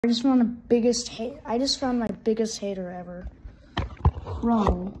I just found my biggest hater ever.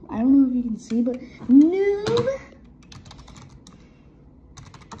 Bro, I don't know if you can see, but noob.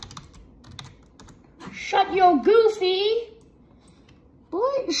 Shut your goofy.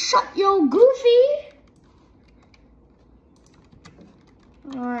 Boy, shut your goofy.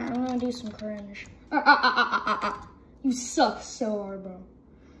 Alright, I'm gonna do some cringe. You suck so hard, bro.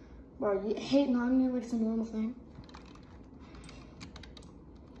 Bro, you hating on me like it's a normal thing.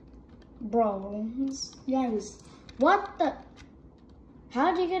 Bro, what the?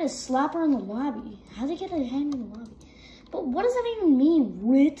 How did you get a slapper in the lobby? How did you get a hand in the lobby? But what does that even mean,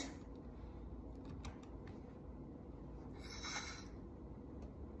 Rit?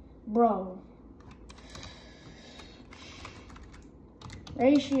 Bro.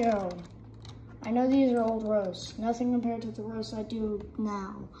 Ratio. I know these are old roasts. Nothing compared to the roasts I do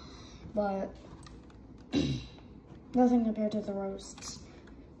now. But nothing compared to the roasts.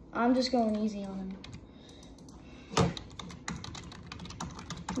 I'm just going easy on him.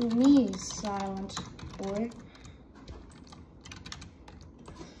 Who me is silent, boy.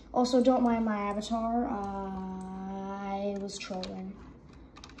 Also, don't mind my avatar. I was trolling.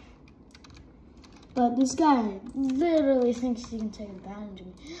 But this guy literally thinks he can take advantage of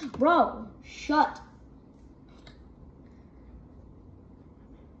me. Bro, shut.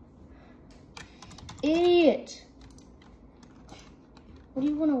 Idiot. What do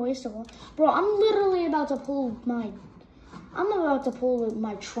you want to waste a while? Bro, I'm literally about to pull my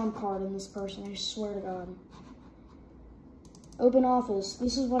trump card in this person, I swear to God. Open office.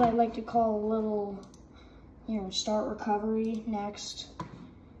 This is what I like to call a little, start recovery. Next.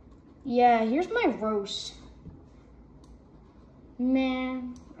 Yeah, here's my roast.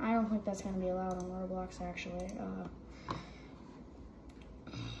 Man, I don't think that's going to be allowed on Roblox, actually.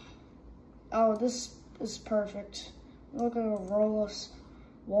 Oh, this is perfect. Look at a rollless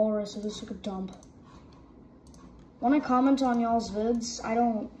walrus, it looks like a dump. When I comment on y'all's vids, I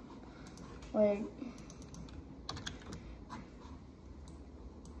don't,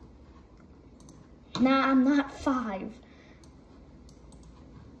 nah, I'm not 5.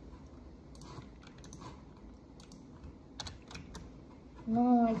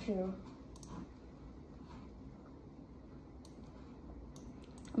 No, I do.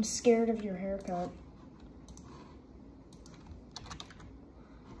 I'm scared of your haircut.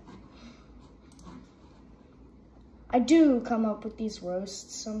 I do come up with these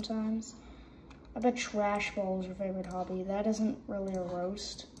roasts sometimes. I bet trash ball is your favorite hobby. That isn't really a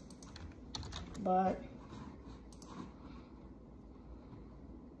roast, but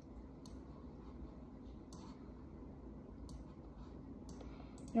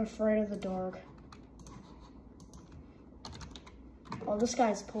you're afraid of the dark. Oh, this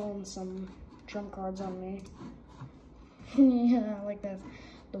guy's pulling some trump cards on me. Yeah, I like that.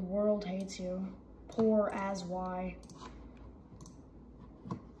 The world hates you. Poor as why.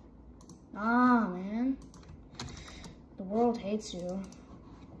 Ah, man. The world hates you.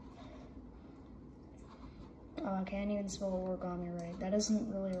 Oh, I can't even spell origami right. That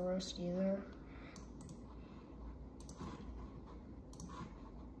isn't really a roast either.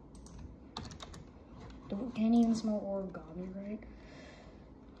 Can't even smell origami right.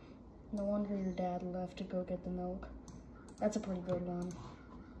 No wonder your dad left to go get the milk. That's a pretty good one.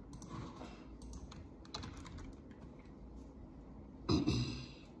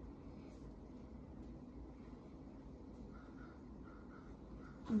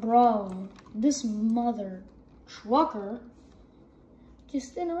 Bro, this mother trucker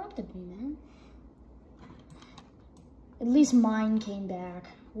just interrupted me, man. At least mine came back.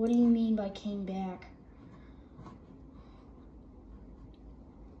 What do you mean by came back?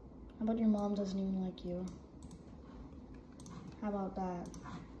 How about your mom doesn't even like you? How about that?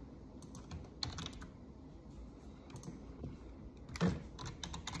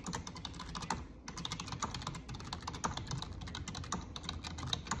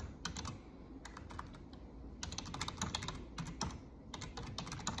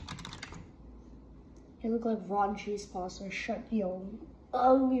 You look like rotten cheese pasta. Shut yo,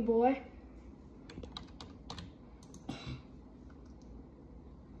 ugly boy.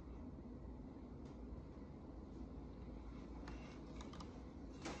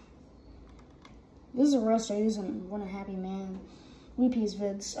 This is a roast I use in one of Happy Man Weepy's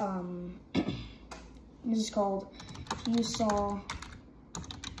vids. This is called You Saw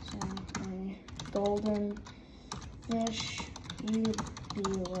a Golden Fish, You'd Be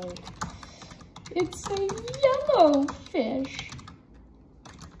Like, It's a yellow fish.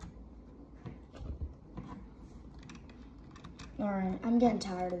 Alright, I'm getting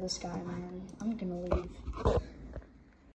tired of this guy, man. I'm gonna leave.